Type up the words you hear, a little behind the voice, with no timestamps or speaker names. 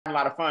a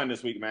lot of fun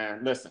this week,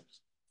 man. Listen,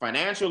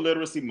 Financial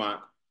Literacy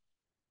Month,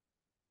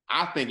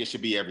 I think it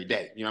should be every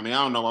day. You know what I mean?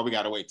 I don't know why we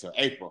got to wait till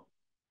April.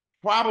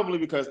 Probably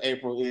because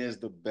April is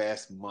the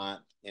best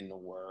month in the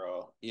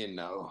world.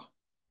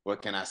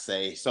 What can I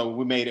say? So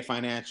we made it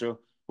financial.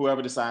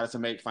 Whoever decided to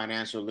make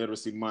Financial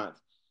Literacy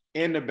Month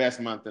in the best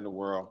month in the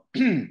world,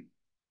 the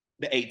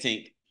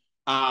 18th,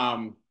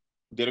 um,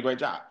 did a great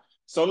job.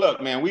 So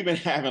look, man, we've been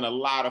having a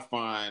lot of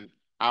fun.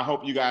 I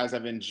hope you guys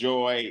have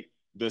enjoyed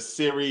the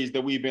series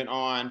that we've been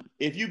on.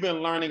 If you've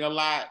been learning a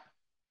lot,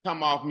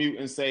 come off mute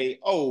and say,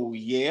 "Oh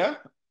yeah."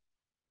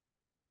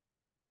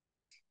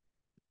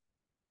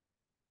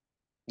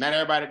 Not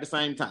everybody at the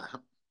same time.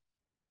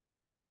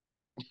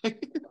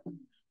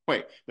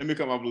 Wait, let me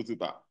cut my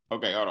Bluetooth off.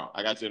 Okay, hold on.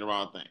 I got you in the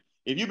wrong thing.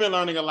 If you've been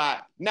learning a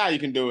lot, now you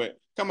can do it.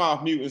 Come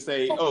off mute and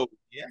say, "Oh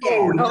yeah."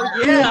 Oh, Oh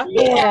yeah.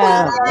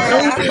 yeah. Oh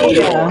Oh, yeah.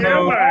 yeah, Yeah.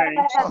 man.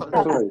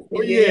 Oh,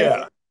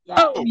 yeah.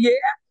 Oh yeah.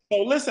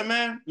 So listen,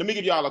 man, let me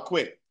give y'all a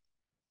quick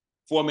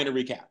 4-minute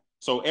recap.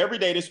 So every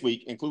day this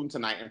week, including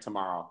tonight and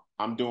tomorrow,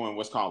 I'm doing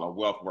what's called a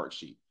wealth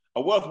worksheet.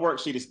 A wealth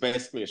worksheet is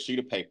basically a sheet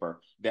of paper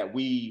that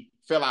we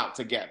fill out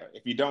together.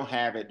 If you don't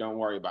have it, don't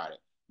worry about it.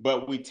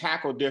 But we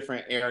tackle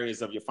different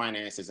areas of your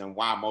finances and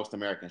why most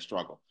Americans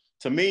struggle.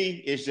 To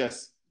me, it's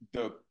just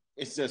the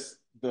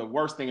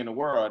worst thing in the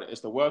world. It's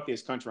the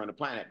wealthiest country on the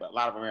planet, but a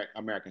lot of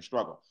Americans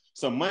struggle.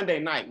 So Monday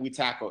night, we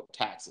tackle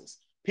taxes.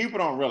 People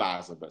don't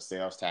realize it, but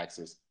sales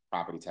taxes,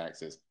 property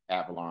taxes,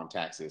 ad valorem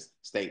taxes,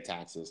 state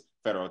taxes,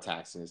 federal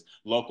taxes,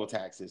 local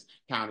taxes,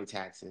 county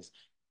taxes,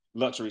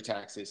 luxury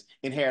taxes,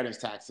 inheritance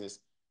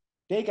taxes.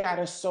 They got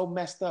us so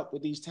messed up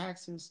with these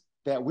taxes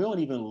that we don't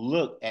even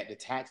look at the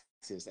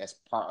taxes as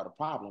part of the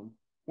problem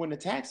when the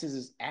taxes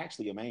is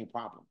actually a main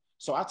problem.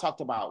 So I talked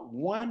about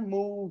one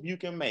move you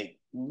can make.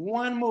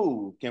 One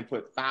move can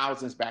put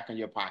thousands back in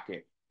your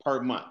pocket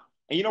per month.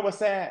 And you know what's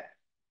sad?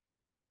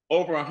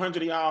 Over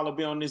 100 of y'all will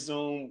be on this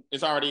Zoom.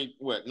 It's already,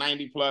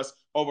 90 plus.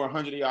 Over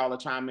 100 of y'all will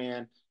chime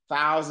in.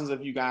 Thousands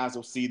of you guys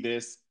will see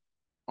this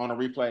on a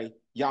replay.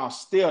 Y'all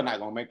still not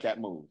gonna make that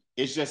move.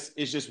 It's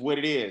just what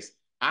it is.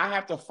 I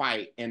have to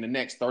fight in the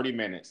next 30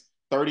 minutes,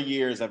 30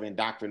 years of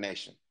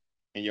indoctrination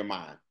in your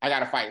mind. I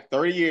gotta fight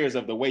 30 years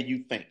of the way you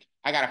think.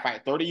 I gotta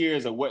fight 30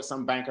 years of what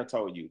some banker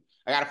told you.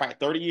 I gotta fight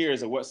 30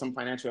 years of what some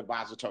financial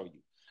advisor told you.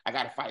 I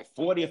gotta fight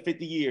 40 or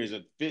 50 years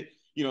of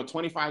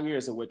 25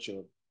 years of what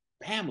your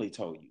family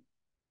told you.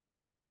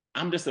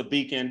 I'm just a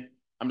beacon.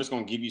 I'm just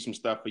going to give you some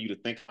stuff for you to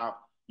think about.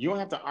 You don't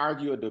have to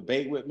argue or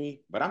debate with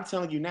me, but I'm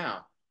telling you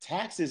now,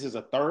 taxes is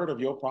a third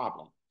of your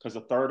problem because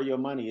a third of your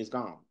money is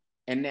gone.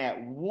 And that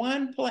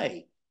one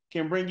play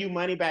can bring you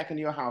money back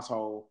into your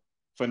household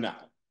for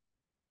nothing.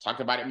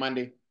 Talked about it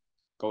Monday.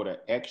 Go to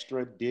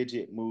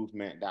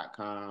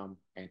extradigitmovement.com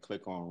and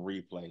click on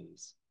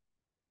replays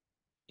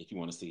if you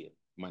want to see it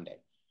Monday.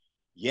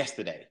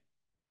 Yesterday,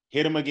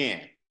 hit them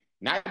again.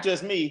 Not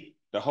just me,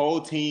 the whole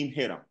team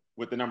hit them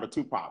with the number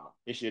 2 problem.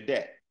 It's your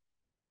debt.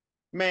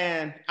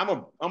 Man, I'm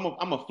a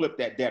flip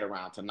that debt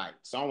around tonight.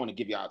 So I don't want to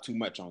give y'all too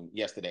much on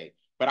yesterday.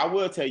 But I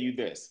will tell you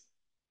this.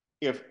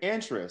 If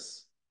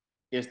interest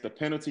is the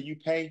penalty you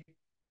pay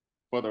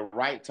for the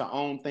right to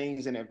own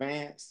things in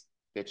advance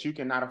that you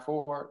cannot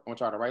afford, I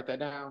want y'all to write that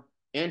down.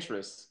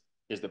 Interest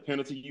is the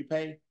penalty you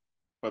pay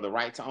for the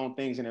right to own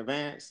things in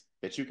advance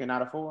that you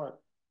cannot afford.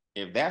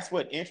 If that's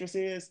what interest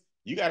is,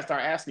 you got to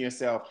start asking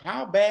yourself,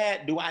 how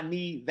bad do I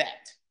need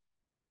that?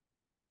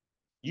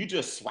 You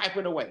just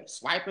swiping away,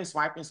 swiping,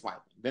 swiping,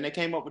 swiping. Then they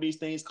came up with these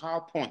things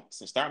called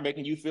points and start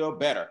making you feel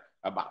better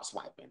about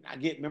swiping. I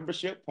get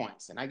membership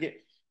points and I get,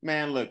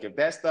 man, look, if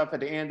that stuff at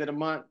the end of the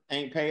month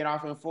ain't paid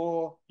off in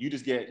full, you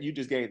just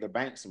gave the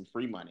bank some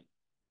free money.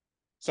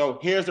 So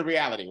here's the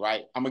reality,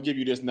 right? I'm gonna give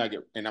you this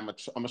nugget and I'm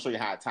gonna show you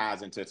how it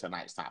ties into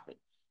tonight's topic.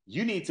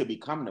 You need to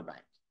become the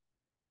bank.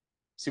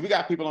 See, we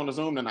got people on the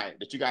Zoom tonight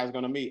that you guys are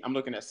gonna meet. I'm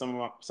looking at some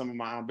of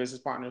my own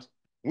business partners.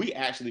 We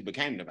actually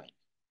became the bank.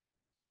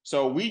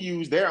 So we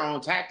use their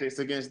own tactics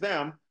against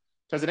them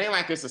because it ain't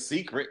like it's a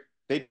secret.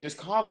 They just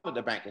call it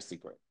the banker's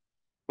secret.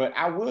 But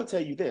I will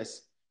tell you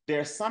this,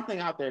 there's something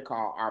out there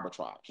called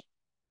arbitrage.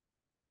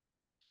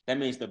 That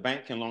means the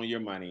bank can loan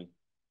your money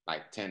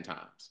like 10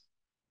 times.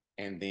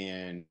 And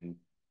then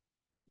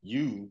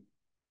you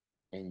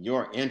and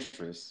your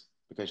interest,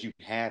 because you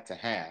had to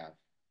have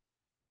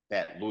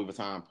that Louis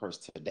Vuitton purse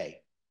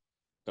today,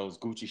 those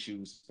Gucci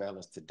shoes,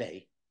 fellas,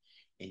 today,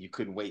 and you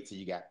couldn't wait till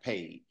you got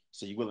paid.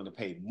 So you're willing to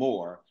pay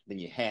more than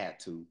you had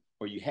to,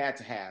 or you had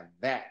to have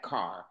that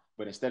car,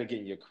 but instead of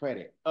getting your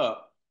credit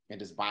up and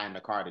just buying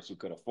the car that you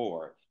could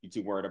afford, you're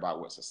too worried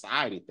about what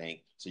society think.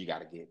 So you got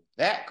to get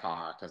that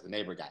car because the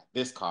neighbor got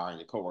this car and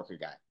your coworker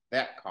got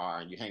that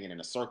car, and you're hanging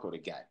in a circle to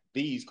get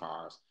these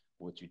cars.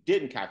 What you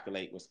didn't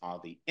calculate was all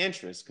the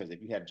interest, because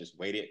if you had just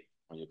waited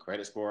on your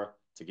credit score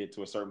to get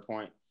to a certain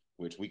point,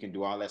 which we can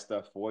do all that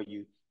stuff for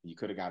you, you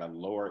could have got a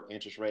lower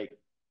interest rate.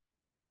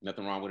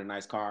 Nothing wrong with a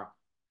nice car.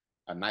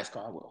 A nice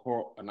car with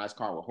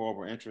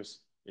horrible interest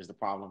is the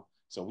problem.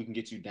 So we can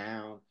get you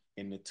down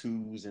in the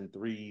 2s and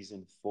 3s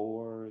and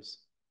 4s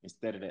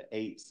instead of the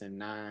 8s and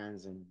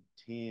 9s and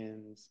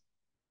 10s.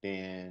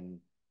 then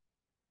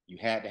you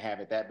had to have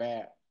it that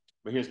bad.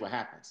 But here's what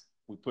happens.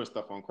 We put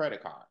stuff on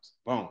credit cards.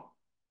 Boom.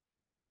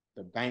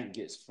 The bank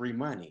gets free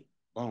money.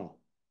 Boom.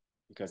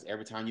 Because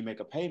every time you make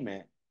a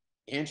payment,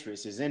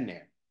 interest is in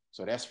there.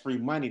 So that's free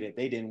money that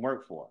they didn't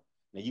work for.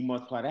 Now you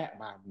multiply that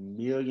by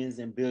millions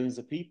and billions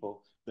of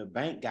people. The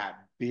bank got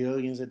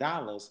billions of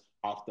dollars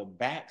off the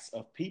backs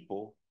of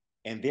people,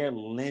 and they're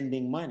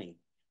lending money.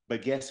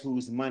 But guess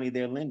whose money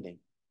they're lending?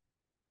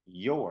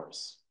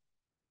 Yours.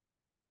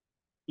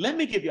 Let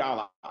me give y'all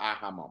an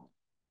aha moment.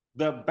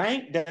 The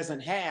bank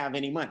doesn't have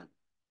any money.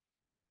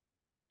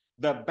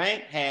 The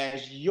bank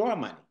has your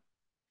money.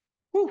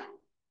 Whew.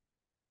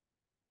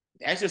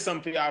 That's just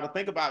something for y'all to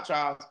think about,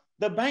 Charles.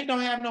 The bank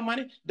don't have no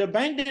money. The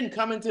bank didn't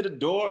come into the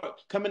door,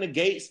 come in the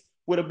gates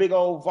with a big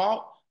old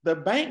vault. The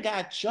bank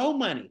got your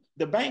money.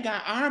 The bank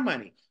got our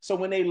money. So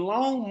when they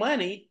loan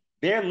money,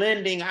 they're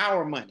lending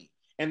our money.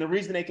 And the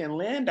reason they can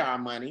lend our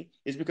money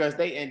is because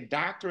they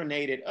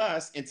indoctrinated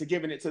us into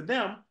giving it to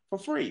them for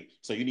free.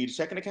 So you need a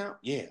checking account?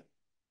 Yeah.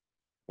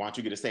 Why don't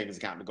you get a savings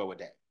account to go with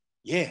that?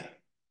 Yeah.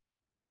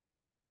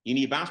 You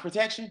need bounce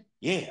protection?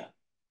 Yeah.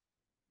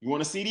 You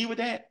want a CD with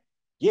that?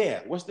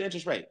 Yeah. What's the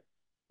interest rate?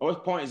 Oh, it's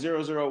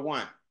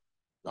 0.001.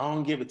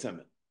 Don't give it to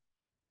me.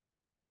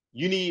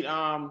 You need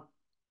some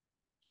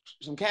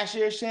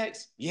cashier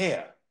checks?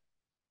 Yeah.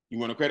 You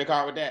want a credit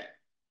card with that?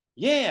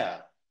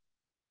 Yeah.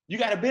 You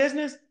got a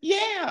business?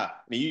 Yeah.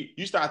 Now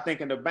you start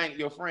thinking the bank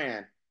your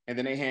friend, and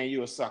then they hand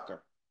you a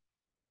sucker.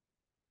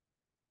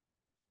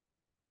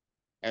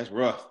 That's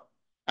rough.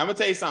 I'm gonna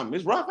tell you something.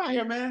 It's rough out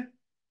here, man.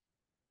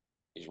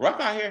 It's rough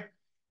out here.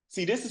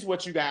 See, this is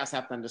what you guys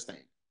have to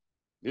understand.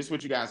 This is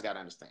what you guys got to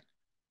understand.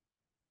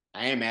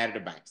 I ain't mad at the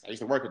banks. I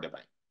used to work at the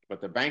bank, but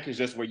the bank is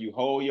just where you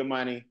hold your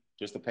money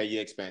just to pay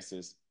your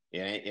expenses.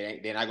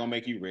 They're not gonna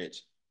make you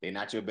rich. They're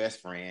not your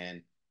best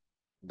friend.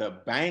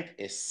 The bank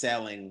is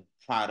selling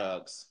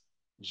products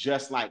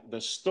just like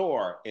the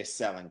store is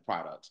selling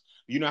products.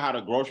 You know how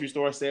the grocery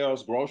store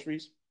sells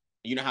groceries?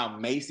 You know how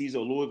Macy's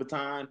or Louis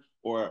Vuitton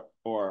or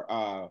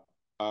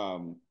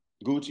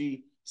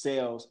Gucci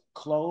sells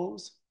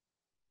clothes?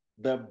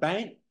 The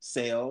bank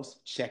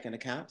sells checking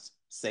accounts,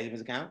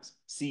 savings accounts,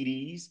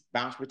 CDs,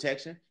 bounce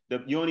protection.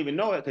 You don't even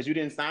know it because you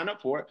didn't sign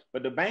up for it,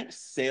 but the bank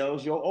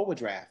sells your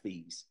overdraft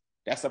fees.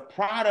 That's a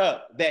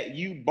product that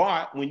you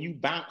bought when you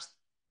bounced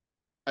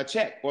a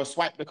check or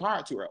swiped the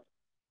card too early.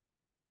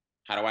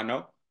 How do I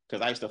know?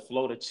 Because I used to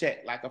float a check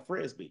like a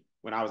frisbee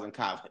when I was in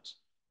college,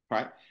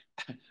 right?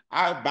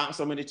 I bounced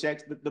so many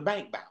checks that the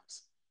bank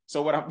bounced.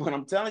 So what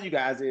I'm telling you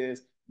guys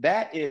is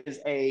that is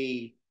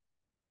a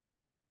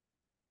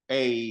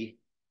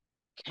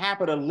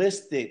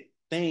capitalistic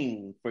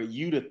thing for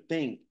you to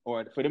think,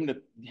 or for them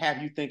to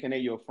have you thinking they're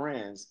your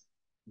friends.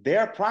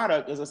 Their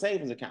product is a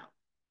savings account.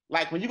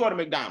 Like when you go to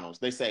McDonald's,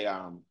 they say,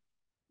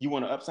 you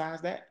want to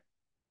upsize that,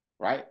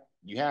 right?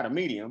 You had a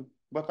medium,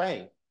 but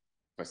hey,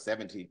 for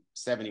 70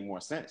 more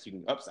cents, you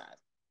can upsize.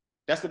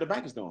 That's what the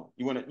bank is doing.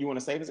 You want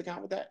a savings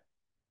account with that?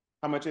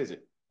 How much is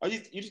it? Oh, you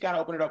just got to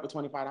open it up with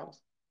 $25.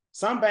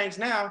 Some banks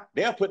now,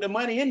 they'll put the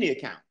money in the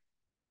account.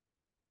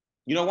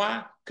 You know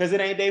why? Because it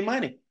ain't their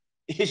money.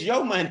 It's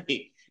your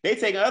money. They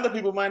taking other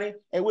people's money,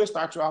 and we'll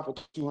start you off with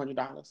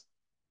 $200.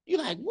 You're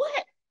like,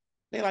 what?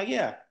 They're like,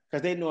 yeah,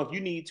 because they know if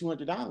you need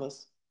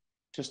 $200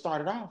 to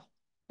start it off,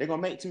 they're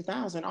gonna make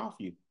 $2,000 off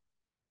you.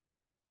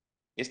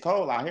 It's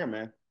cold out here,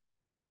 man.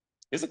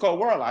 It's a cold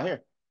world out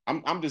here.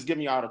 I'm just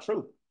giving you all the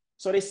truth.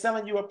 So they're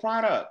selling you a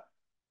product.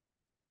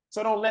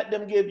 So don't let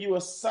them give you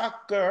a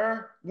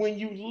sucker when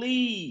you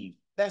leave.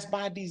 That's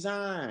by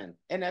design.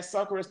 And that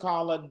sucker is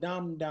called a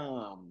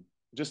dum-dum.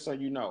 Just so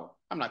you know.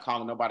 I'm not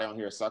calling nobody on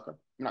here a sucker.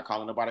 I'm not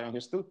calling nobody on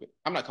here stupid.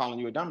 I'm not calling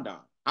you a dum-dum.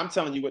 I'm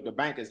telling you what the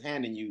bank is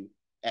handing you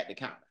at the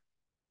counter.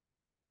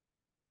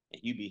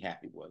 And you be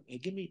happy, boy. Hey,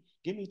 give me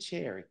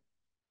cherry.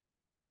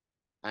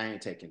 I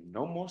ain't taking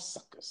no more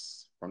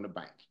suckers from the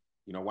bank.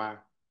 You know why?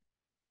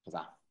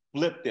 Because I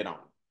flipped it on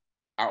them.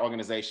 Our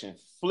organization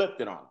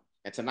flipped it on them.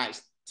 And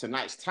tonight's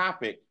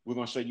topic, we're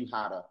going to show you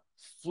how to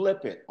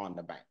flip it on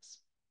the banks.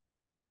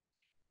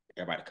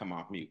 Everybody come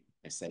off mute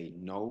and say,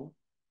 no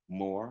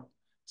more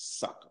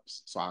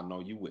suckers. So I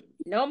know you with me.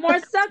 No more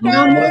suckers.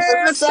 No more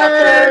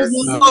suckers.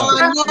 No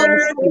more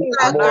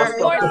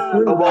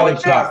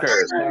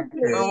suckers.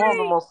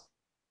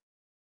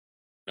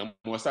 No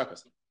more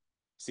suckers.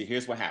 See,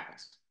 here's what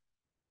happens.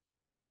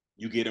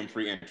 You get them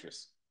free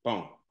interest.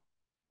 Boom.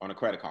 On a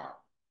credit card.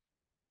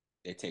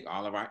 They take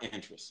all of our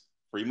interest.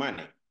 Free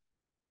money.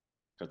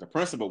 Because the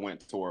principal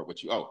went toward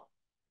what you owe.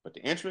 But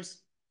the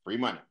interest, free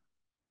money.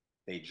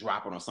 They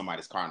drop it on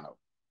somebody's car note.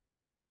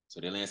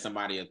 So they lend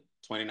somebody a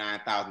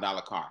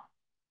 $29,000 car.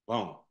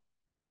 Boom.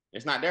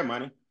 It's not their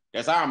money.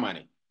 That's our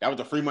money. That was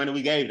the free money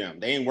we gave them.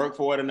 They ain't work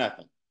for it or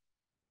nothing.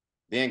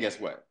 Then guess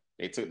what?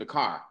 They took the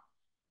car.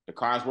 The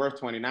car's worth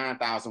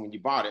 $29,000 when you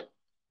bought it.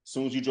 As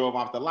soon as you drove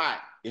off the lot,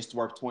 it's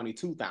worth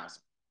 $22,000.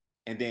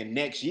 And then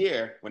next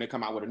year, when they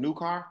come out with a new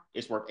car,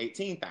 it's worth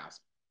 $18,000.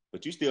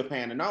 But you're still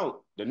paying the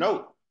note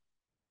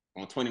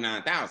on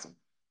 $29,000,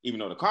 even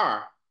though the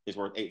car is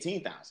worth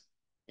 $18,000.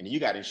 And you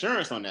got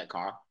insurance on that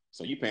car,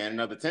 so you paying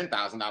another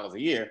 $10,000 a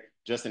year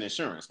just in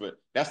insurance. But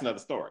that's another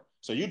story.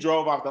 So you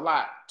drove off the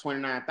lot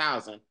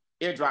 29,000.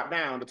 It dropped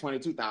down to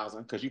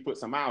 22,000 because you put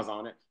some miles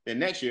on it. Then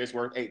next year it's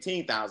worth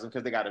 18,000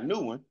 because they got a new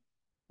one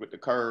with the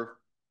curve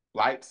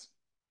lights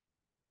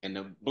and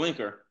the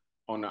blinker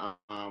on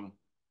the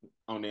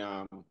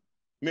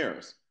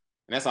mirrors.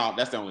 And that's all.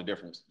 That's the only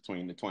difference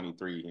between the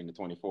 23 and the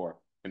 24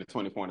 and the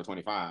 24 and the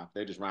 25.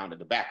 They just rounded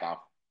the back off,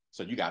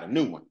 so you got a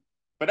new one.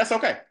 But that's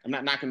okay. I'm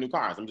not knocking new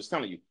cars. I'm just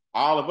telling you,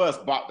 all of us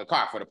bought the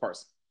car for the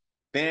person.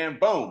 Then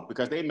boom,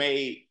 because they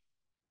made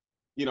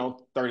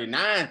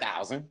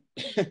 39,000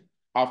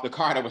 off the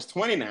car that was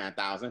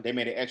 29,000, they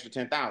made an extra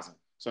 10,000.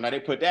 So now they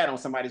put that on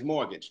somebody's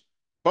mortgage.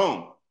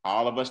 Boom,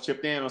 all of us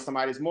chipped in on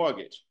somebody's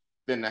mortgage.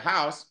 Then the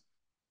house,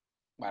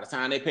 by the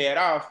time they pay it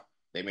off,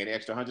 they made an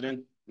extra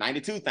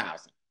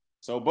 192,000.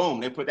 So boom,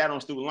 they put that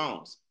on student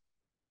loans.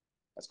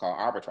 That's called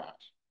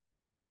arbitrage.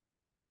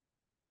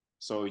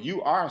 So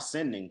you are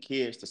sending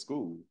kids to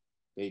school.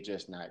 They're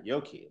just not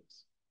your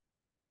kids.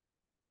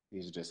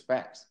 These are just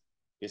facts.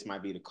 This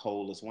might be the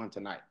coldest one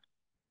tonight.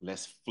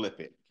 Let's flip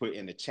it. Put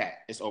in the chat.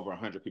 It's over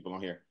 100 people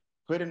on here.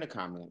 Put in the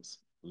comments.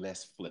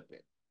 Let's flip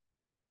it.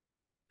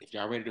 If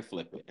y'all ready to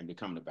flip it and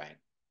become the bank,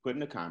 put in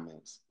the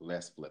comments.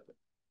 Let's flip it.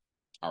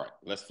 All right,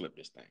 let's flip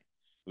this thing.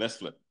 Let's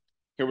flip it.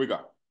 Here we go.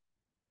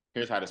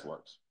 Here's how this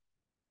works.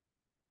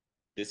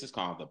 This is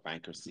called the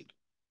banker's secret.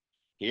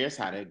 Here's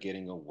how they're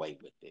getting away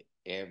with it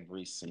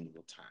every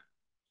single time.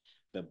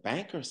 The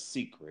banker's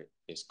secret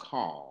is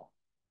called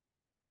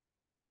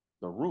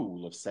the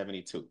rule of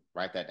 72.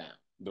 Write that down.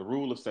 The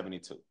rule of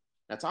 72.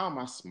 That's all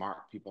my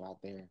smart people out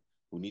there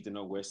who need to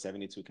know where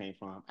 72 came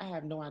from. I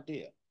have no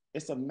idea.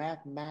 It's a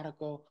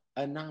mathematical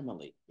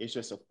anomaly. It's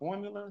just a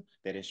formula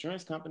that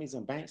insurance companies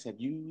and banks have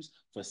used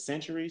for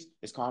centuries.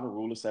 It's called the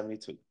rule of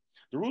 72.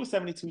 The rule of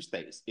 72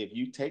 states if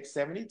you take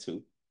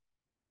 72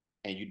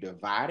 and you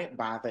divide it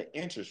by the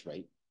interest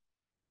rate,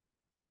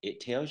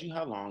 it tells you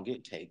how long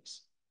it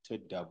takes to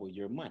double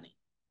your money.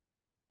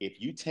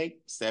 If you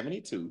take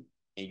 72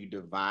 and you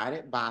divide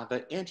it by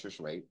the interest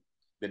rate,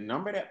 the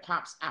number that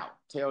pops out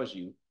tells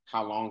you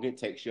how long it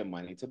takes your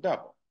money to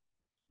double.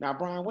 Now,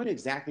 Brian, what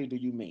exactly do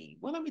you mean?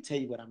 Well, let me tell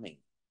you what I mean.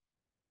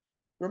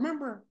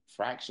 Remember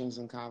fractions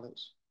in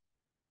college?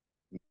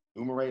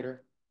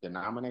 Numerator,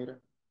 denominator?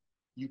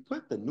 You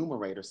put the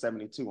numerator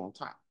 72 on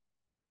top.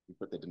 You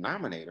put the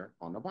denominator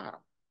on the bottom.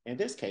 In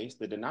this case,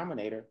 the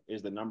denominator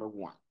is the number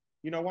 1.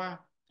 You know why?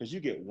 Because you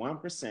get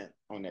 1%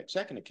 on that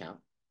checking account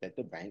that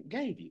the bank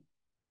gave you.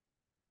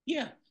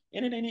 Yeah,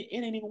 and it ain't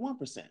even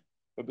 1%.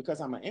 But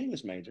because I'm an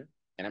English major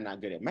and I'm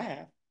not good at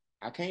math,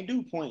 I can't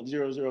do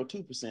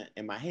 0.002%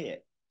 in my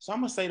head. So I'm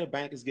going to say the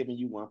bank is giving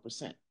you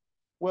 1%.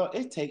 Well,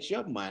 it takes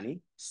your money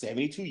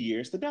 72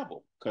 years to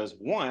double because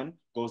 1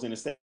 goes into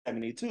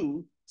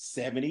 72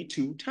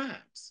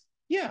 times.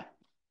 Yeah.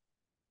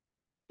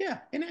 Yeah,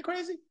 isn't that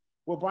crazy?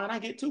 Well, Brian, I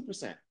get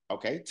 2%.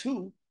 Okay,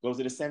 2 goes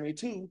into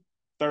 72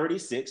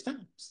 36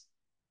 times.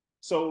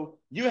 So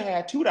you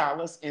had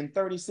 $2 in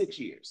 36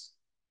 years.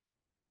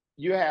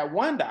 You had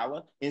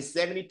 $1 in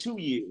 72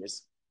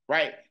 years,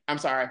 right? I'm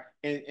sorry.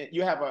 And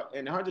you have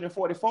in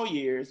 144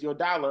 years, your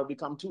dollar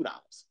become $2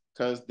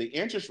 because the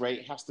interest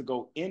rate has to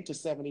go into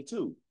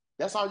 72.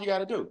 That's all you got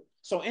to do.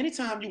 So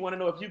anytime you want to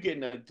know if you're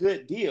getting a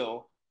good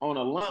deal on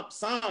a lump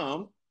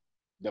sum,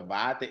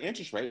 divide the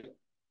interest rate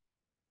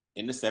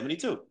into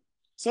 72.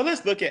 So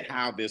let's look at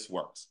how this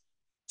works.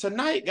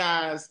 Tonight,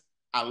 guys,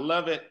 I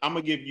love it. I'm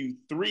going to give you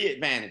 3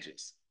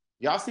 advantages.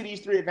 Y'all see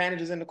these 3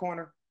 advantages in the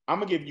corner? I'm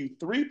going to give you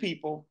 3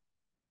 people,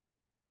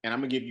 and I'm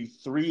going to give you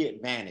 3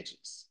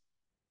 advantages.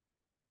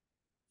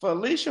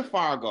 Felicia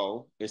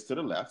Fargo is to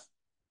the left.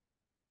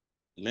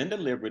 Linda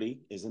Liberty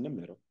is in the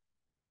middle.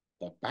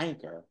 The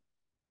banker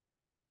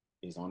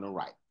is on the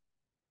right.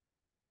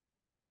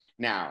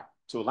 Now,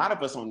 to a lot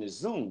of us on this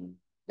Zoom,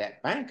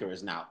 that banker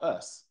is now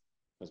us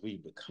because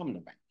we've become the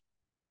bank.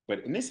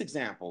 But in this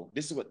example,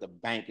 this is what the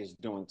bank is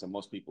doing to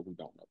most people who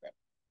don't know better.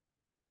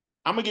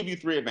 I'm going to give you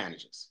 3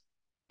 advantages.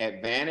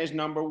 Advantage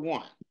number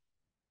 1,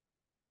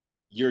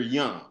 you're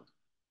young,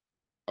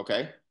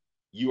 okay?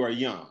 You are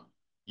young.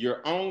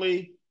 You're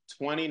only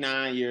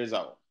 29 years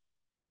old.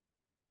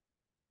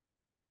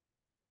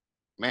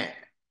 Man,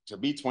 to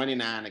be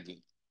 29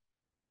 again.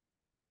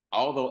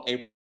 Although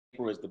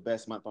April is the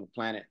best month on the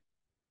planet,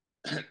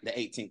 the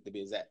 18th to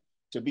be exact,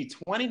 to be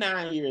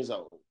 29 years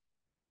old,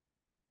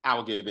 I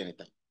will give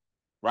anything,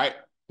 right?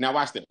 Now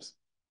watch this.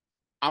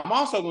 I'm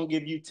also going to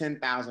give you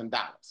 $10,000.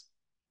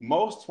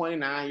 Most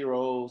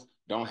 29-year-olds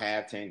don't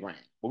have 10 grand,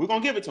 but we're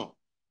going to give it to them.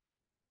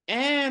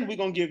 And we're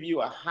going to give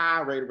you a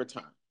high rate of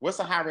return. What's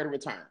a high rate of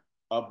return?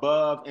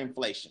 Above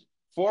inflation.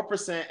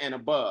 4% and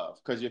above,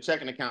 because your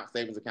checking account,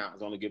 savings account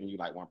is only giving you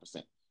like 1%.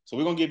 So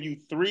we're going to give you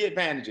 3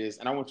 advantages,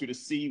 and I want you to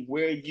see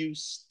where you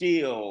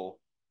still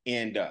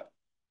end up.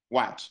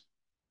 Watch.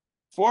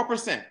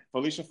 4%,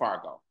 Felicia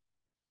Fargo.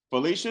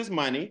 Felicia's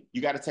money,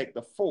 you got to take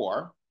the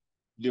 4,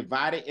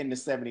 divide it into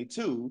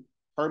 72.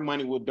 Her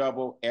money will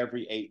double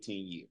every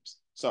 18 years.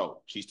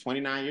 So she's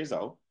 29 years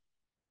old.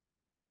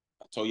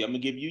 told you I'm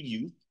going to give you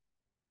youth.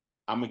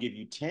 I'm going to give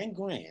you 10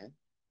 grand.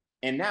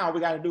 And now we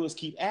got to do is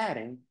keep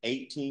adding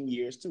 18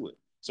 years to it.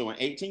 So in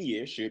 18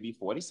 years, she'll be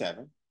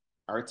 47.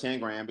 Her 10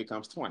 grand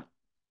becomes 20.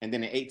 And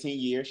then in 18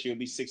 years, she'll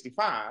be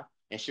 65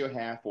 and she'll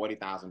have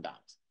 $40,000.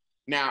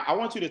 Now, I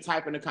want you to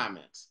type in the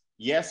comments,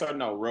 yes or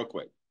no, real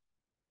quick.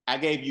 I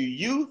gave you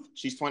youth,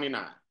 she's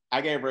 29.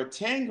 I gave her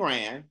 10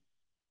 grand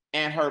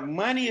and her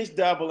money is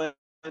doubling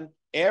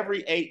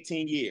every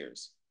 18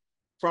 years.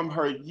 From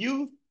her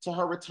youth to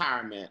her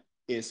retirement,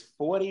 is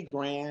 40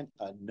 grand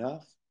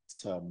enough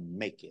to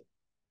make it?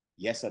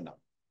 Yes or no?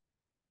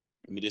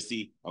 Let me just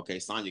see. Okay,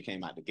 Sonya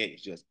came out the gate.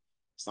 Just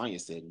Sonya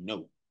said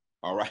no.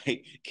 All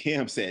right.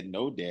 Kim said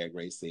no. Derek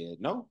Ray said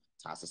no.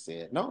 Tasa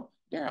said no.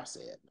 Daryl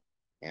said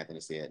no. Anthony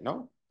said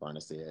no.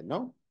 Verna said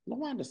no.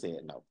 LaWanda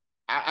said no.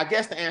 I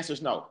guess the answer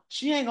is no.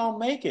 She ain't gonna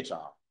make it,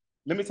 y'all.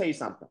 Let me tell you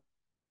something.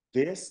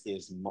 This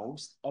is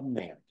most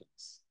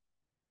Americans.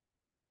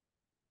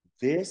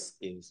 This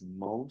is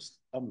most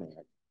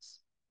Americans.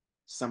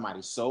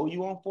 Somebody sold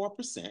you on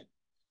 4%.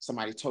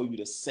 Somebody told you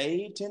to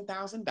save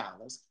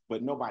 $10,000,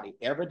 but nobody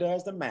ever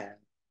does the math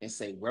and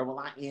say, where will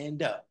I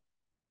end up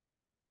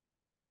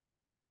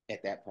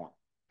at that point?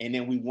 And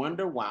then we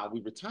wonder why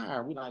we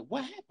retire. We're like,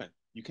 what happened?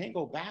 You can't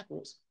go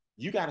backwards.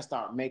 You got to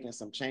start making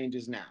some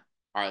changes now.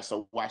 All right,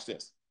 so watch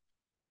this.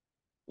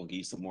 We'll give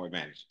you some more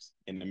advantages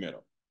in the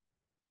middle.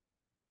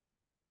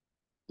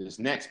 This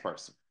next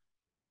person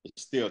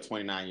is still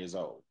 29 years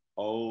old.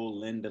 Oh,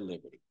 Linda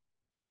Liberty.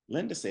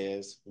 Linda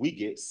says we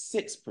get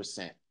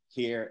 6%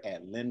 here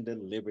at Linda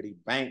Liberty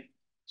Bank.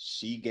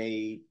 She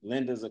gave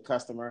Linda's a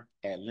customer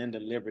at Linda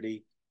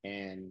Liberty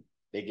and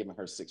they giving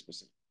her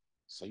 6%.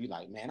 So you're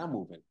like, man, I'm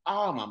moving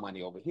all my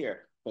money over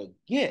here.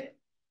 Forget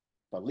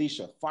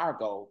Felicia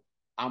Fargo.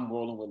 I'm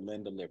rolling with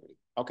Linda Liberty.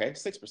 Okay,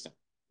 6%.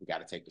 We got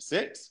to take the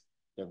 6,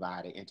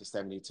 divide it into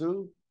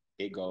 72.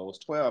 It goes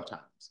 12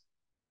 times.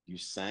 You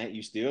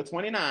still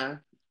 29,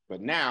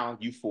 but now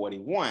you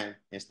 41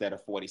 instead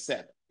of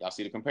 47. Y'all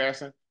see the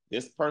comparison?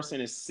 This person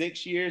is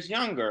 6 years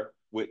younger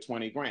with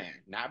 20 grand.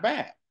 Not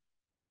bad.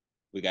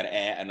 We got to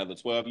add another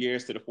 12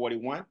 years to the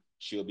 41.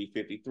 She'll be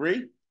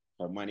 53.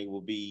 Her money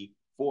will be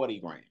 40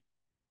 grand.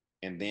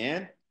 And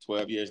then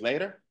 12 years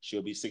later,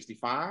 she'll be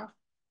 65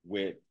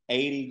 with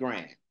 80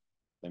 grand.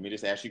 Let me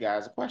just ask you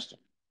guys a question.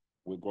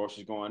 With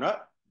groceries going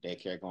up,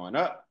 daycare going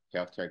up,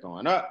 healthcare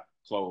going up,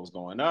 clothes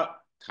going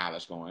up,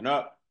 college going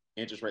up,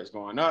 interest rates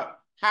going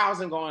up,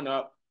 housing going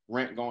up,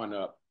 rent going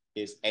up,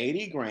 is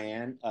 80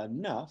 grand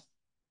enough,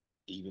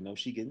 even though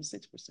she's getting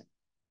 6%?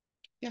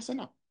 Yes or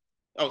no?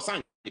 Oh,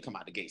 Sonya, you come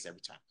out the gates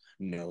every time.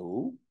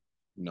 No.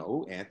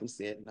 Anthony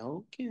said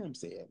no. Kim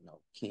said no.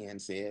 Ken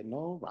said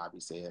no. Robbie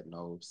said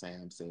no.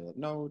 Sam said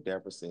no.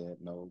 Deborah said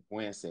no.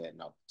 Gwen said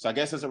no. So I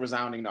guess it's a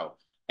resounding no.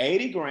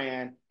 80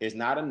 grand is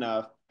not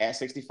enough at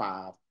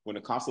 65 when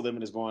the cost of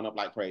living is going up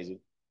like crazy.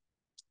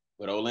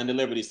 But old Linda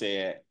Liberty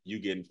said you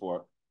getting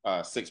for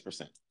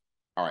 6%.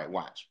 All right,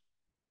 watch.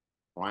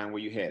 Brian,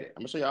 where you headed?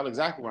 I'm gonna show y'all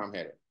exactly where I'm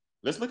headed.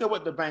 Let's look at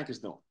what the bank is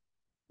doing.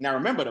 Now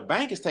remember, the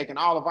bank is taking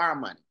all of our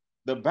money.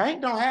 The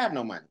bank don't have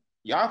no money.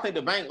 Y'all think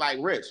the bank like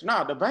rich.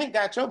 No, the bank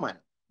got your money.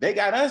 They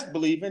got us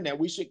believing that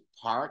we should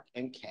park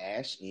and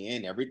cash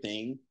in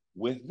everything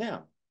with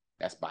them.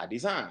 That's by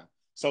design.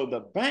 So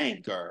the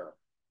banker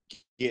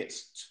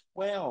gets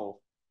 12%.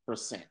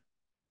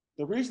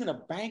 The reason a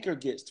banker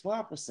gets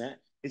 12%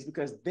 is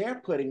because they're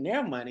putting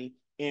their money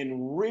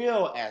in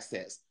real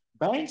assets.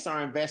 Banks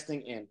are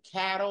investing in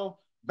cattle.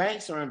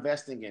 Banks are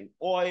investing in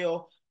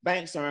oil.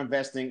 Banks are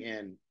investing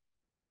in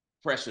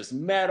precious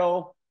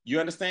metal. You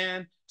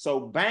understand? So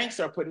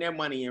banks are putting their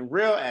money in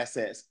real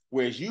assets,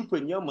 whereas you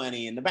putting your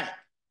money in the bank.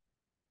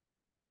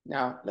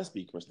 Now, let's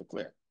be crystal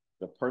clear.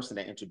 The person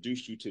that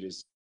introduced you to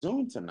this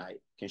Zoom tonight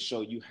can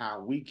show you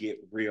how we get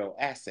real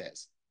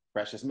assets,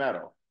 precious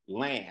metal,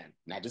 land,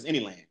 not just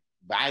any land,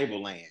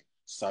 valuable land,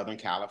 Southern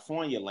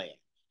California land.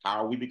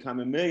 How are we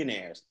becoming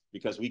millionaires?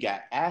 Because we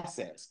got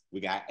assets. We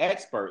got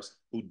experts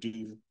who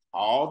do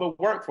all the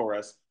work for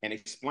us and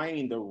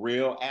explain the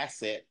real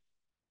assets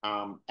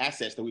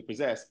that we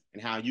possess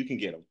and how you can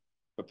get them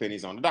for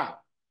pennies on the dollar.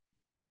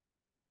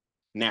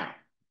 Now,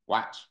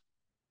 watch.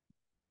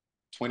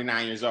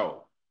 29 years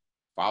old.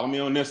 Follow me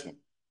on this one.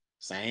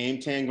 Same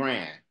 10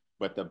 grand,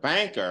 but the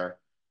banker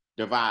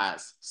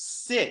divides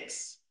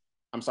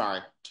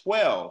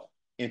 12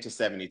 into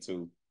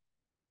 72,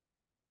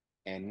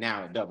 and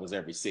now it doubles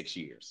every 6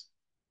 years.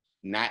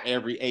 Not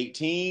every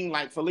 18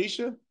 like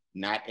Felicia,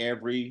 not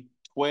every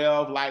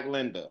 12 like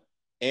Linda.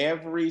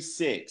 Every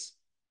 6.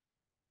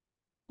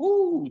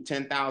 Woo,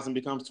 10,000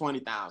 becomes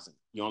 20,000.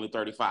 You're only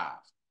 35.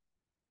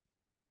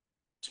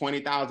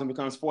 20,000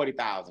 becomes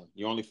 40,000.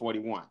 You're only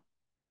 41.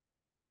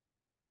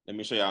 Let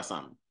me show y'all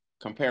something.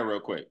 Compare real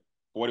quick.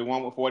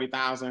 41 with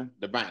 40,000,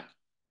 the bank.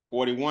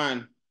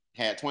 41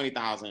 had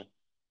 20,000.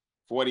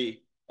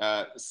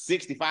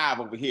 65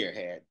 over here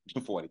had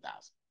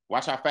 40,000.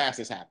 Watch how fast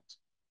this happens.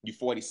 You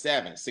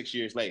 47, 6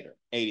 years later,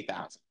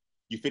 80,000.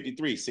 You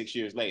 53, 6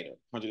 years later,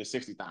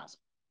 160,000.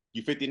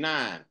 You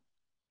 59,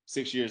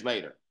 6 years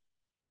later,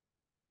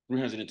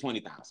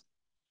 320,000.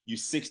 You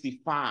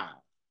 65,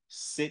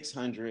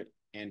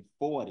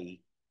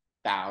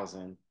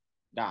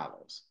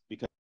 $640,000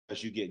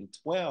 because you're getting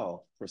 12%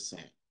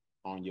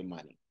 on your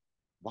money.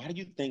 Why do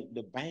you think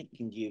the bank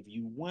can give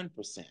you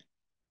 1%?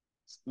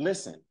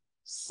 Listen,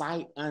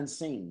 sight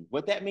unseen.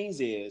 What that means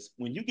is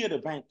when you get a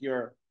bank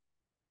your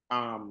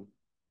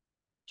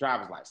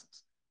driver's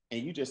license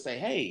and you just say,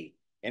 hey,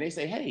 and they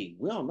say, hey,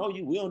 we don't know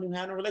you. We don't even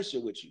have no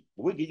relationship with you,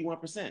 but we'll give you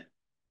 1%.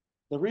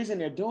 The reason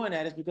they're doing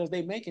that is because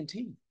they're making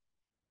teeth.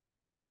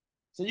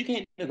 So you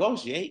can't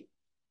negotiate.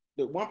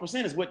 The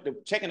 1% is what the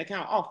checking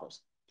account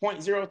offers.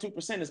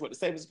 0.02% is what the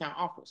savings account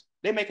offers.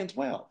 They're making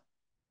 12.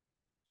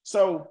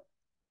 So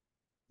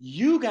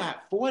you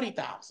got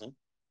 40,000.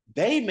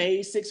 They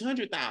made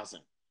 600,000.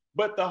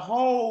 But the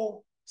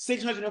whole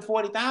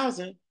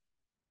 640,000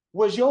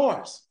 was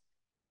yours.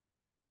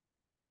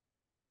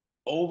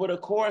 Over the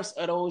course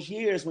of those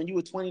years when you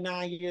were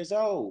 29 years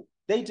old,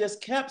 they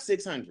just kept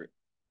 600.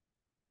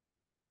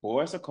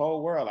 Boy, it's a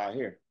cold world out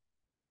here.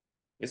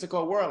 It's a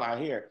cold world out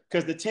here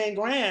because the 10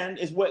 grand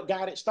is what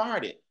got it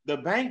started. The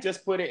bank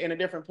just put it in a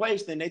different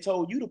place than they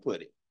told you to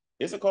put it.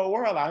 It's a cold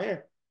world out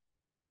here.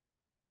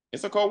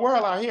 It's a cold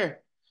world out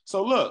here.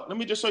 So look, let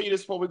me just show you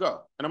this before we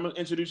go. And I'm going to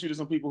introduce you to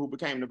some people who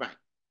became the bank.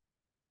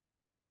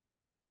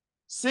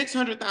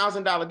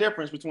 $600,000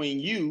 difference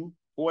between you,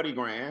 40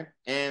 grand,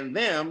 and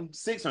them,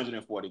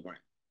 640 grand.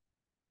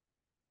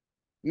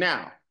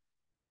 Now,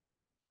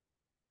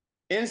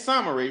 in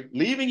summary,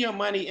 leaving your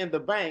money in the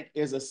bank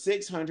is a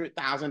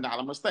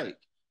 $600,000 mistake.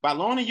 By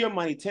loaning your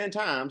money 10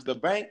 times, the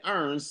bank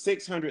earns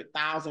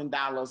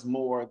 $600,000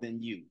 more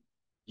than you.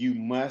 You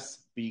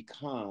must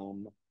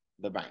become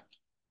the bank.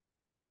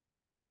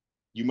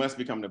 You must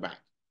become the bank.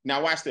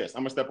 Now watch this.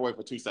 I'm going to step away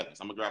for 2 seconds.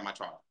 I'm going to grab my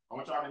chart. I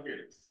want y'all to hear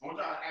this. I want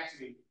y'all to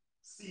actually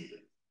see this.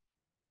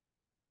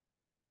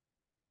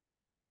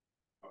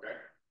 Okay?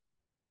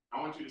 I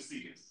want you to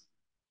see this.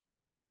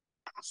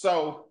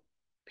 So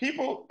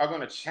people are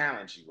going to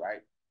challenge you,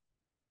 right?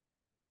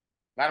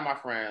 A lot of my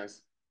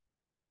friends,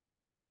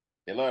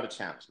 they love to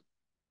challenge me.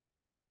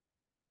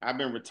 I've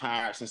been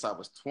retired since I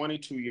was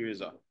 22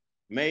 years old.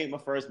 Made my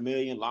first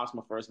million, lost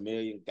my first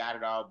million, got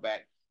it all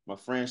back. My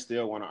friends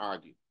still want to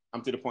argue.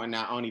 I'm to the point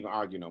now I don't even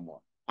argue no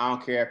more. I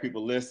don't care if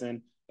people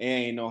listen. It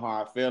ain't no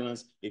hard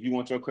feelings. If you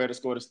want your credit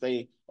score to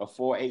stay a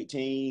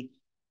 418,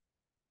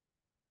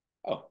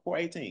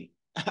 418.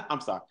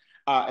 I'm sorry.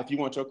 If you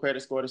want your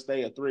credit score to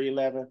stay at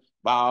 311,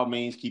 by all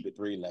means, keep it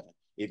 311.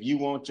 If you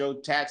want your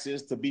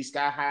taxes to be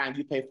sky high and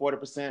you pay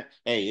 40%,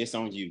 hey, it's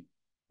on you,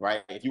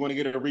 right? If you want to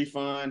get a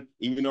refund,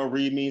 even though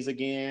re means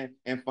again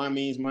and fund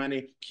means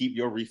money, keep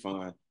your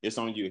refund. It's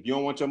on you. If you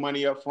don't want your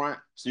money up front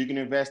so you can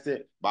invest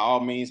it, by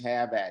all means,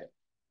 have at it.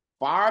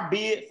 Far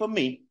be it for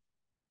me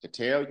to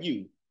tell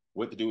you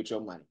what to do with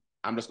your money.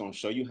 I'm just going to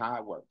show you how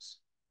it works.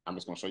 I'm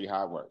just going to show you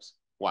how it works.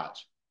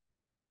 Watch.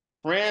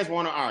 Friends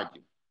want to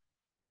argue.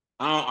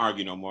 I don't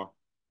argue no more.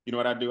 You know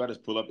what I do? I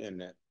just pull up the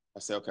internet.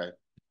 I say, okay,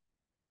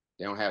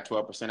 they don't have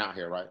 12% out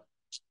here, right?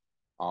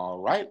 All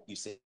right, you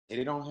say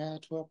they don't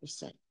have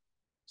 12%.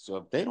 So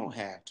if they don't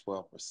have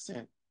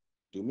 12%,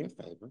 do me a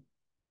favor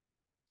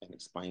and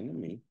explain to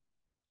me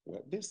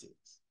what this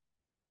is.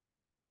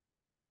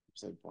 You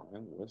say,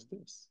 Brian, what's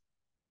this?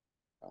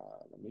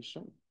 Let me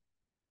show you.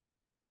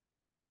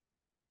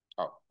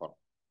 Oh, hold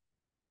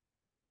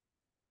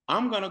on.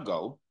 I'm going to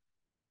go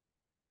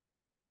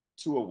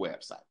to a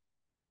website.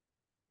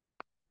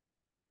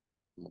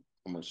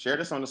 I'm going to share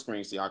this on the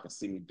screen so y'all can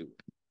see me do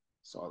it.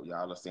 So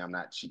y'all, let's see, I'm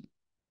not cheap.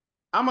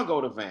 I'm going to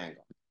go to Vanguard.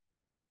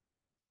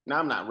 Now,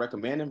 I'm not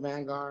recommending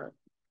Vanguard.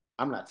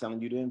 I'm not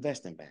telling you to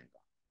invest in Vanguard.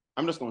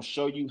 I'm just going to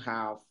show you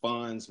how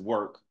funds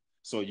work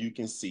so you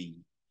can see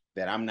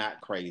that I'm not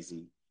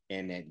crazy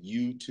and that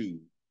you too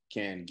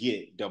can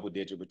get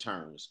double-digit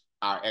returns.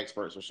 Our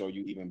experts will show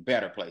you even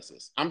better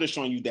places. I'm just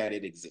showing you that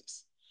it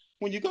exists.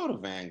 When you go to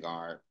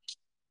Vanguard,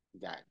 you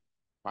got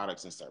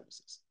products and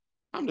services.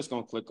 I'm just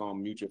going to click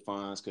on mutual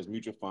funds because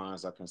mutual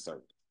funds are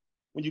conservative.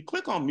 When you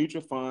click on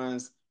mutual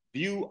funds,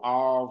 view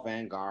all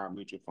Vanguard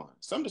mutual funds.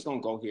 So I'm just going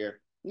to go here.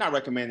 I'm not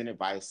recommending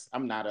advice.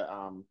 I'm not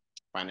a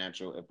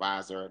financial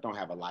advisor. Don't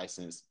have a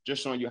license.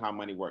 Just showing you how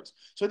money works.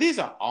 So these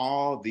are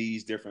all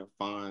these different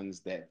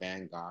funds that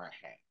Vanguard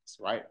has,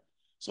 right?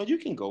 So you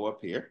can go up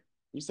here.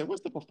 You say,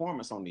 what's the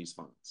performance on these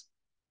funds?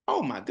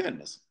 Oh my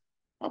goodness.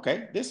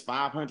 Okay, this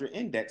 500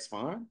 index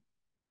fund,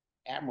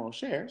 Admiral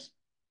Shares,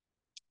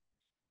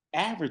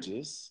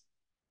 averages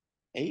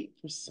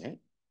 8%.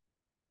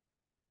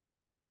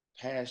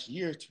 Past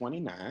year,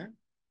 29.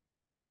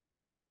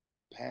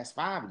 Past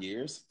 5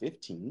 years,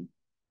 15.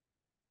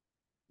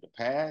 The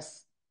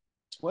past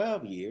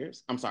 12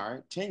 years,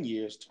 10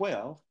 years,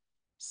 12.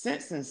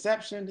 Since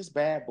inception, this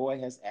bad boy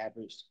has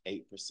averaged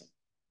 8%.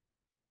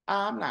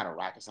 I'm not a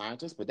rocket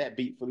scientist, but that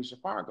beat Felicia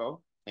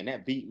Fargo and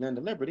that beat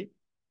Linda Liberty.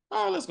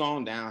 Oh, let's go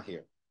on down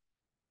here.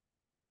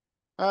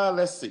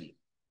 Let's see.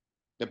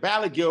 The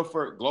Bally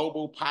Guilford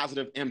Global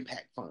Positive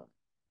Impact Fund.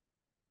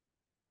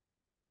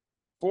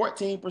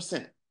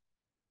 14%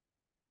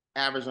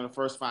 average in the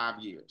first 5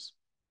 years.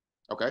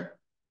 Okay.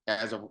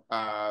 As of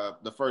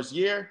the first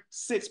year,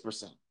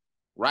 6%.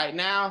 Right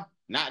now,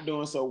 not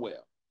doing so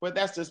well. But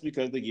that's just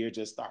because the year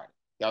just started.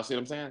 Y'all see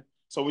what I'm saying?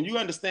 So when you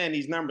understand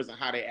these numbers and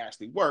how they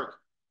actually work,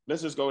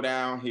 let's just go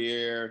down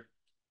here,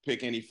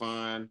 pick any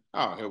fund.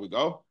 Oh, here we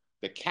go.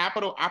 The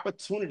Capital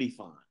Opportunity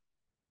Fund.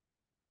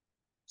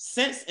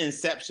 Since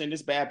inception,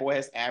 this bad boy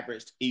has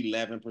averaged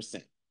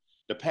 11%.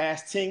 The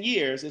past 10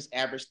 years, it's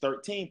averaged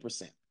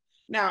 13%.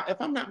 Now,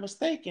 if I'm not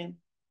mistaken,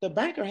 the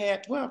banker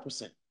had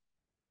 12%.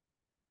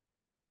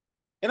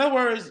 In other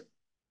words,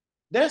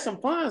 there's some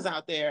funds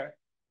out there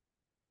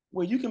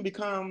where you can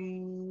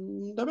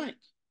become the bank.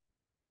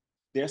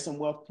 There's some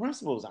wealth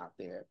principles out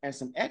there and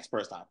some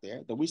experts out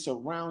there that we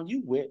surround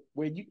you with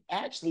where you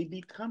actually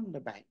become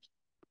the bank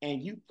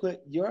and you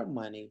put your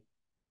money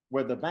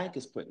where the bank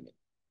is putting it.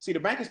 See, the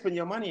bank is putting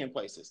your money in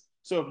places.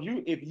 So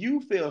if you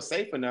feel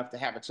safe enough to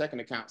have a checking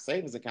account,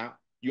 savings account,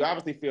 you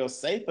obviously feel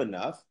safe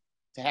enough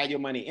to have your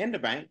money in the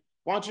bank.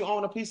 Why don't you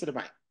own a piece of the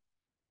bank?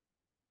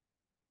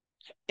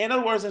 In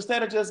other words,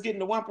 instead of just getting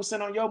the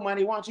 1% on your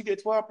money, why don't you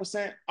get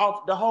 12%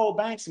 off the whole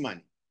bank's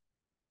money?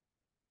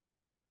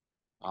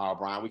 Oh,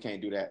 Brian, we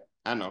can't do that.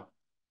 I know.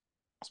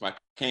 That's why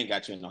can't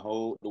got you in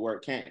the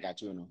word can't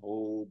got you in a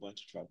whole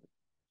bunch of trouble.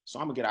 So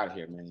I'm gonna get out of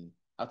here, man.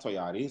 I'll tell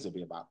y'all these will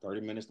be about 30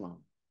 minutes long.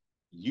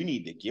 You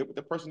need to get with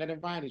the person that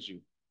invited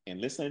you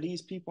and listen to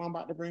these people I'm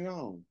about to bring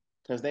on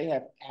because they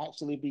have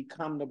actually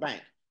become the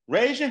bank.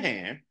 Raise your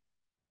hand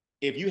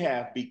if you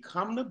have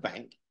become the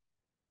bank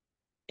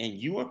and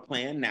you are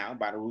playing now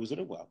by the rules of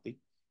the wealthy.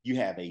 You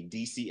have a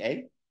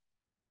DCA,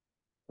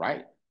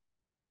 right?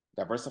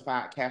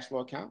 Diversified cash flow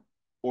account,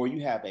 or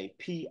you have a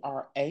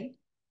PRA,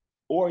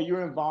 or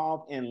you're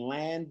involved in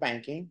land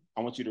banking.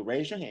 I want you to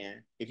raise your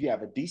hand if you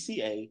have a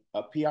DCA,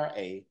 a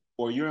PRA,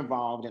 or you're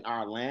involved in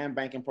our land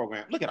banking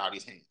program. Look at all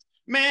these hands.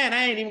 Man,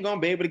 I ain't even gonna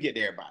be able to get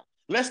to everybody.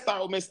 Let's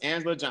start with Miss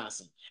Angela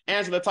Johnson.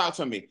 Angela, talk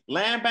to me.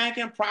 Land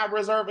banking, private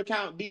reserve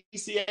account,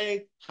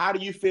 DCA, how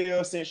do you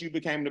feel since you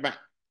became the bank?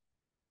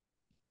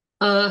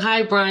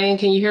 Hi, Brian.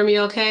 Can you hear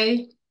me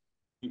okay?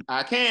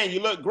 I can.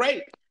 You look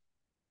great.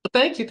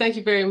 Thank you. Thank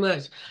you very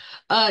much.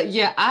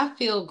 Yeah, I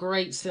feel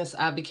great since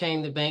I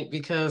became the bank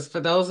because for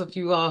those of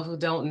you all who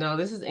don't know,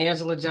 this is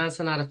Angela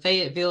Johnson out of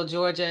Fayetteville,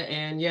 Georgia.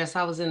 And yes,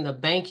 I was in the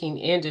banking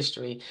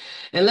industry.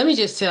 And let me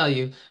just tell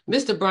you,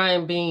 Mr.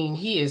 Brian Bean,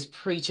 he is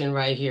preaching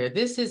right here.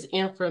 This is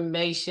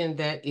information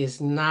that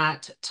is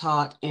not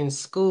taught in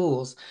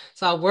schools.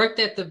 So I worked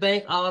at the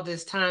bank all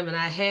this time and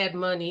I had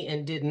money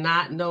and did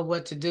not know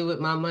what to do with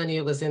my money.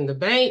 It was in the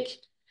bank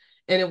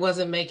and it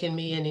wasn't making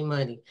me any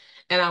money.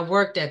 And I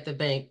worked at the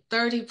bank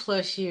 30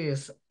 plus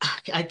years.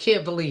 I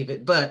can't believe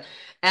it. But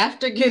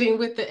after getting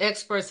with the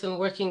experts and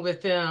working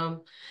with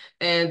them,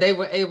 and they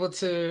were able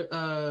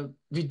to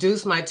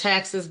reduce my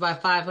taxes by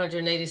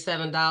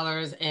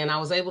 $587, and I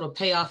was able to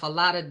pay off a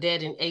lot of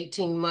debt in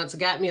 18 months,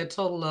 got me a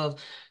total of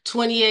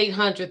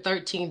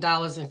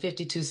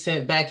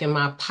 $2,813.52 back in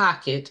my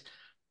pocket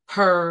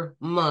per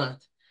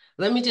month.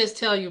 Let me just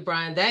tell you,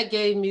 Brian, that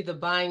gave me the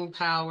buying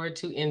power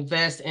to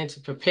invest and to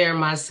prepare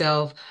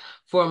myself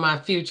for my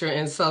future.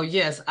 And so,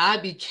 yes, I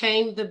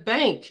became the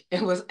bank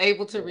and was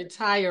able to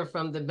retire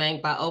from the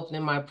bank by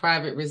opening my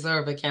private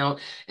reserve account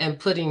and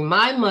putting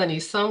my money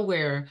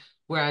somewhere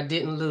where I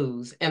didn't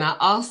lose. And I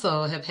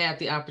also have had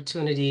the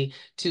opportunity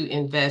to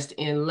invest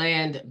in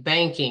land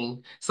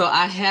banking. So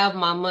I have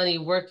my money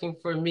working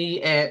for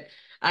me at,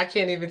 I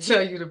can't even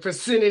tell you the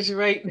percentage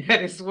rate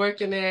that it's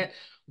working at.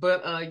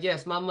 But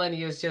yes, my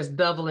money is just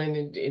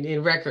doubling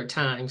in record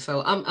time.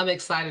 So I'm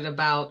excited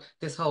about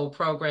this whole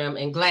program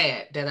and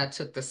glad that I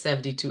took the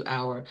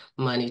 72-hour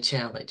money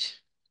challenge.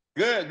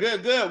 Good,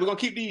 good, good. We're gonna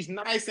keep these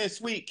nice and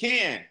sweet.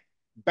 Ken,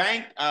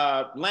 bank,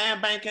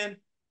 land banking,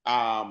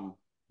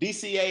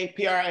 DCA,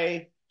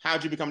 PRA.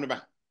 How'd you become the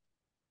bank?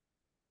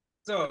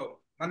 So,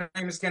 my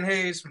name is Ken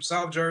Hayes from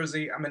South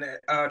Jersey. I'm in the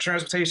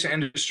transportation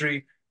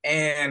industry,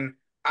 and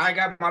I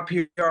got my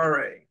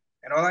PRA.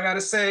 And all I got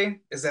to say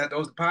is that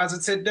those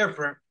deposits hit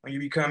different when you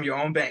become your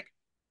own bank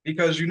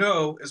because you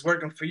know it's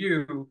working for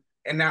you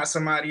and not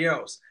somebody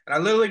else. And I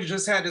literally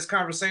just had this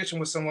conversation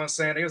with someone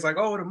saying, they was like,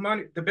 oh,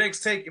 the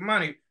banks take your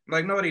money. I'm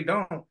like, no, they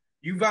don't.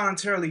 You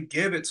voluntarily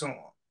give it to them.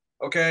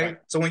 Okay. Right.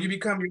 So when you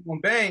become your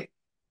own bank,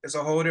 it's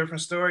a whole different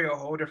story, a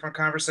whole different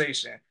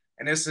conversation.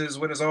 And this is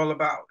what it's all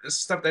about. This is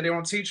stuff that they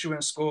don't teach you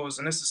in schools,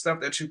 and this is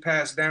stuff that you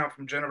pass down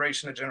from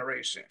generation to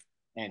generation.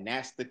 And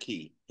that's the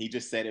key. He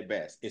just said it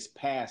best. It's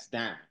passed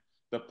down.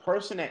 The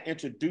person that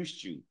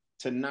introduced you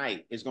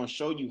tonight is going to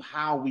show you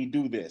how we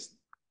do this.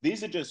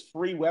 These are just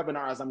free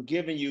webinars I'm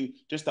giving you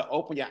just to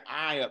open your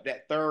eye up,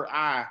 that third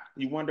eye.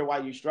 You wonder why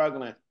you're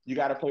struggling. You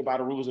got to play by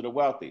the rules of the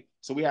wealthy.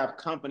 So we have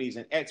companies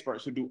and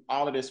experts who do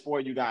all of this for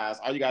you guys.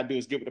 All you got to do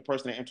is give it the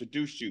person that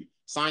introduced you.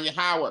 Sonia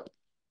Howard,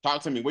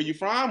 talk to me. Where you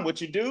from?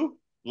 What you do?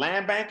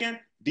 Land banking,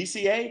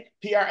 DCA,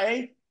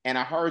 PRA. And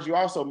I heard you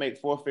also make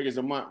 4 figures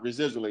a month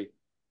residually.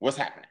 What's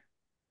happening?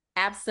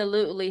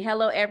 Absolutely.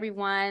 Hello,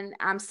 everyone.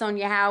 I'm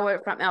Sonia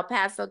Howard from El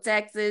Paso,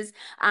 Texas.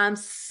 I'm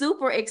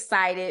super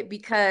excited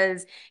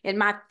because in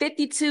my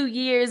 52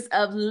 years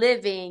of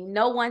living,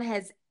 no one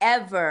has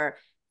ever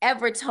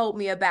told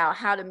me about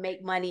how to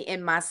make money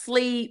in my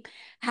sleep,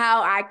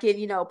 how I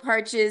can,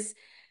 purchase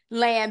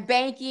land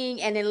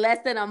banking, and in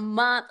less than a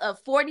month of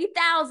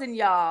 40,000,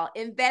 y'all,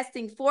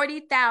 investing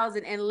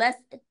 40,000 in less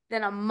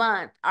than a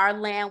month, our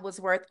land was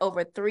worth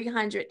over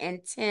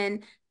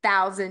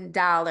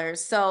 $310,000.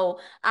 So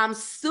I'm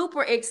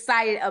super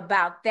excited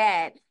about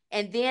that.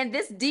 And then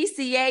this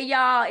DCA,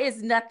 y'all,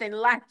 is nothing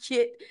like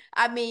it.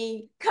 I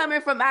mean,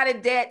 coming from out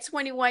of debt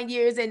 21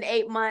 years and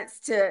 8 months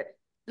to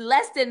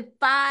less than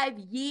 5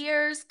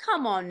 years.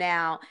 Come on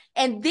now.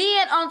 And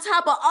then on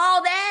top of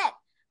all that,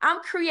 I'm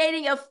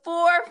creating a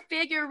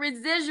 4-figure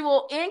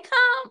residual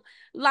income.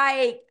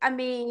 Like, I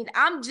mean,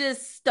 I'm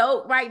just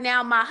stoked right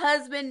now. My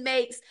husband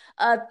makes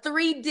a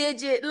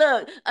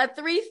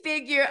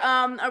 3-figure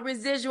a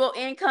residual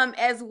income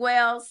as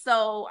well.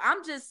 So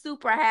I'm just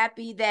super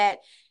happy that,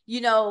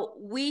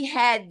 we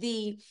had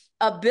the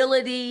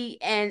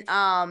ability and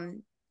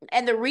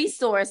the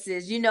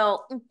resources, in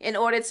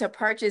order to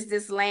purchase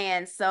this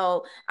land.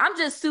 So I'm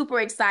just super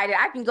excited.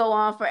 I can go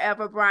on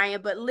forever,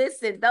 Brian, but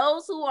listen,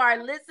 those who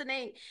are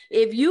listening,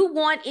 if you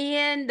want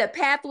in the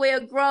pathway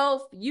of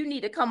growth, you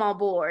need to come on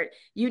board.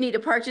 You need to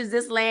purchase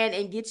this land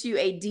and get you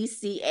a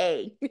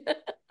DCA.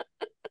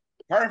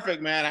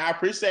 Perfect, man. I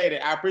appreciate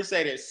it.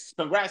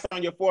 Congrats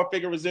on your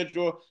 4-figure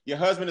residual. Your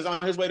husband is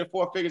on his way to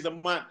 4 figures a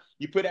month.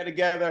 You put that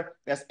together,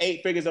 that's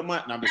 8 figures a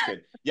month. No, I'm just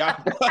kidding. Y'all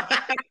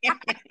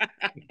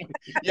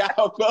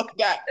both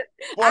got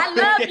 4 I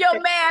love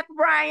your math,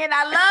 Brian.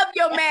 I love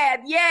your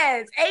math.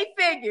 Yes, 8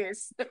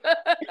 figures.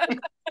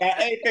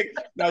 8 figures.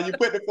 No, you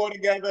put the 4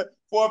 together,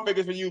 4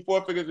 figures for you,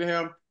 4 figures for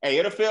him. Hey,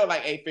 it'll feel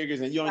like 8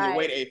 figures, and you're on your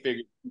way to 8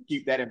 figures.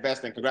 Keep that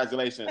investing.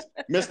 Congratulations.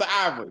 Mr.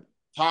 Ivory,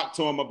 talk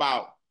to him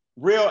about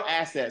real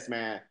assets,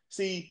 man.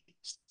 See,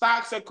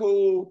 stocks are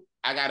cool.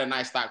 I got a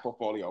nice stock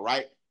portfolio,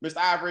 right? Mr.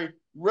 Ivory,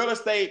 real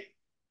estate,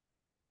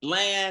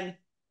 land,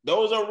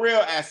 those are real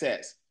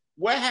assets.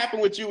 What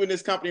happened with you in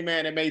this company,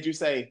 man, that made you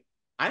say,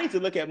 I need to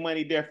look at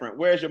money different?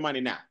 Where's your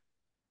money now?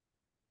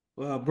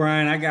 Well,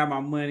 Brian, I got my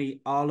money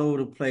all over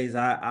the place.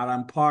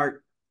 I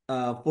parked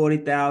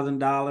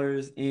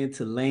 $40,000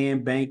 into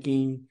land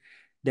banking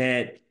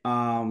that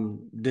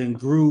then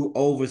grew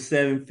over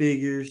 7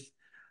 figures.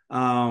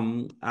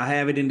 I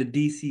have it in the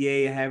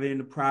DCA, I have it in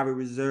the private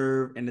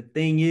reserve. And the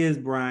thing is,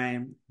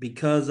 Brian,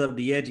 because of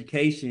the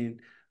education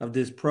of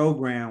this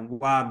program,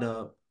 while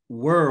the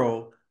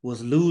world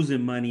was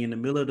losing money in the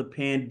middle of the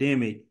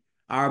pandemic,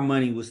 our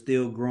money was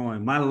still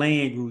growing. My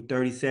land grew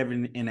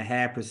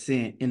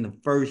 37.5% in the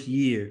first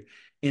year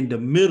in the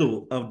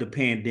middle of the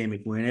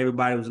pandemic when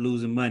everybody was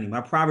losing money. My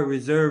private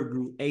reserve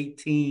grew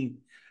 18%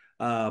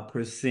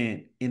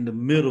 in the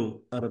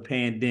middle of the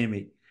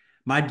pandemic.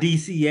 My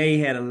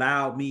DCA had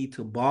allowed me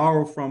to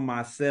borrow from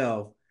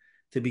myself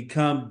to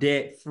become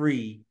debt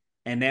free,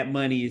 and that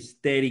money is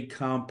steady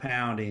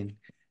compounding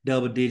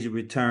double-digit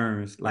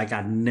returns like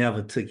I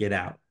never took it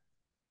out.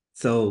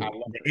 So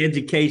the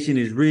education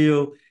is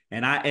real.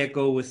 And I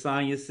echo what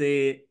Sonia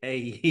said.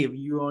 Hey, if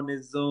you're on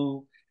this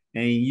Zoom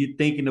and you're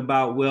thinking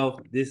about wealth,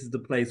 this is the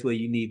place where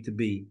you need to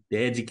be.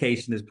 The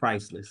education is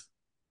priceless.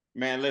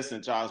 Man,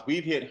 listen, Charles,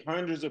 we've hit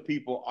hundreds of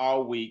people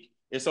all week.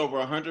 It's over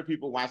 100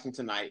 people watching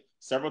tonight.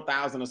 Several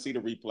thousand will see the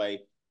replay.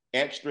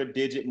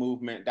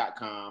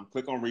 extradigitmovement.com.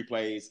 Click on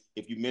replays.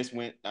 If you missed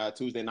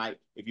Tuesday night,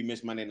 if you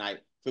missed Monday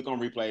night, click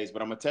on replays.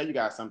 But I'm going to tell you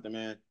guys something,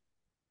 man.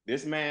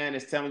 This man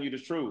is telling you the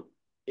truth.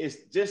 It's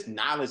just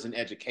knowledge and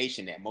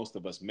education that most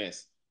of us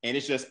miss. And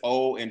it's just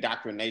old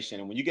indoctrination.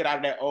 And when you get out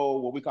of that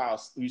old, what we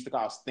used to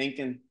call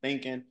thinking,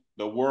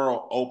 the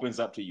world opens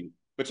up to you.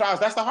 But Charles,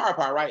 that's the hard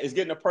part, right? Is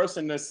getting a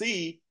person to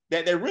see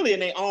that they're really in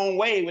their own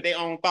way with their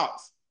own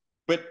thoughts.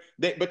 But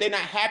they're not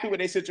happy with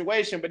their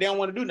situation, but they don't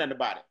want to do nothing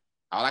about it.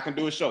 All I can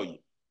do is show you,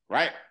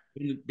 right?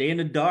 They're in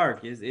the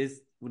dark. It's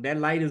when that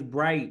light is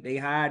bright, they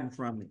hiding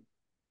from it.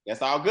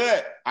 That's all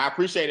good. I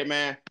appreciate it,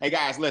 man. Hey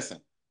guys, listen.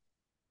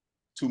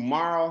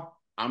 Tomorrow,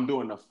 I'm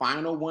doing the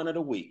final one of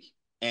the week.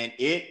 And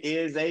it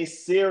is a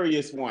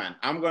serious one.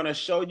 I'm going to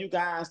show you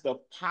guys the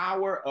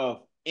power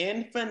of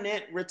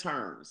infinite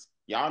returns.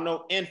 Y'all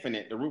know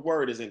infinite. The root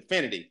word is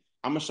infinity.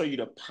 I'm going to show you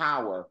the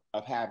power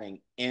of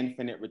having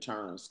infinite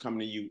returns coming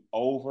to you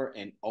over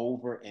and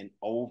over and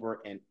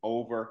over and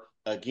over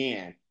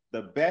again.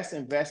 The best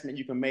investment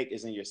you can make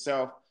is in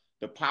yourself.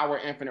 The power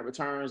of infinite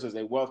returns is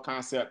a wealth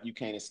concept you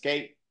can't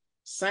escape.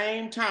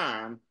 Same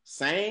time,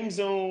 same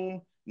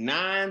Zoom,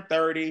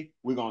 9:30.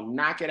 We're going to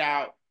knock it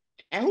out.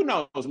 And who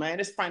knows, man,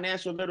 this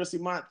financial literacy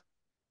month,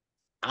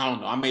 I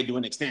don't know, I may do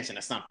an extension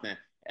or something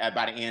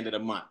by the end of the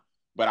month.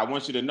 But I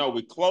want you to know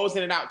we're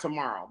closing it out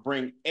tomorrow.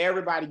 Bring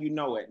everybody you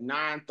know at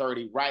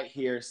 9:30 right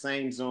here,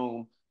 same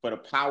Zoom for the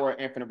power of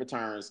infinite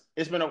returns.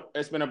 It's been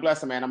a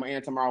blessing, man. I'm going to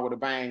end tomorrow with a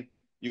bang.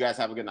 You guys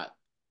have a good night.